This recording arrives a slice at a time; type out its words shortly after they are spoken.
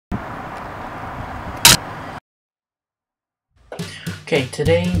Okay,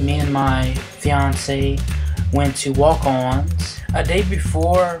 today me and my fiance went to walk-ons. A day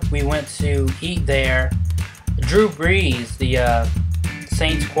before we went to eat there, Drew Brees, the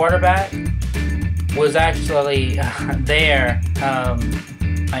Saints quarterback, was actually there.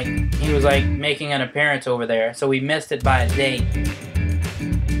 Like he was like making an appearance over there, so we missed it by a day.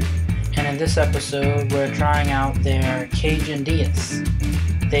 And in this episode, we're trying out their Cajundillas.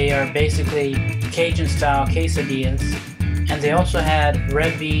 They are basically Cajun-style quesadillas, and they also had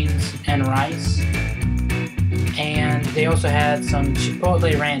red beans and rice, and they also had some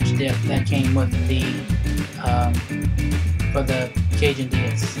chipotle ranch dip that came with the for the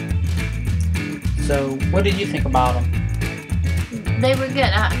Cajundillas. So, what did you think about them? They were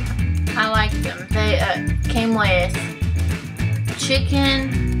good. I liked them. They came with chicken,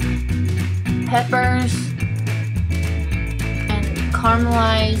 peppers, and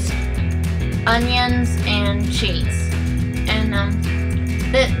caramelized onions and cheese. And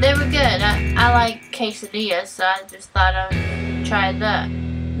they were good. I like quesadillas, so I just thought I'd try that.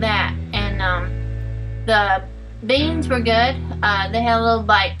 And the beans were good. They had a little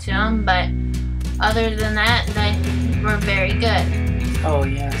bite to them, but other than that, they were very good. Oh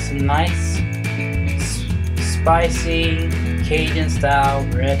yeah, some nice spicy Cajun style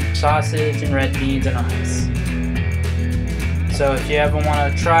red sausage and red beans and rice. So if you ever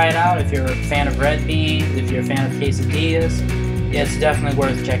want to try it out, if you're a fan of red beans, if you're a fan of quesadillas, it's definitely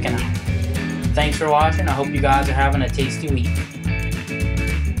worth checking out. Thanks for watching. I hope you guys are having a tasty week.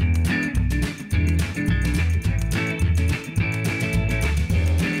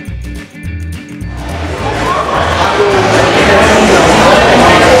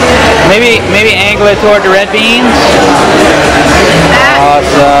 Maybe angle it toward the red beans.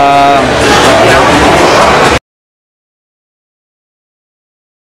 Awesome.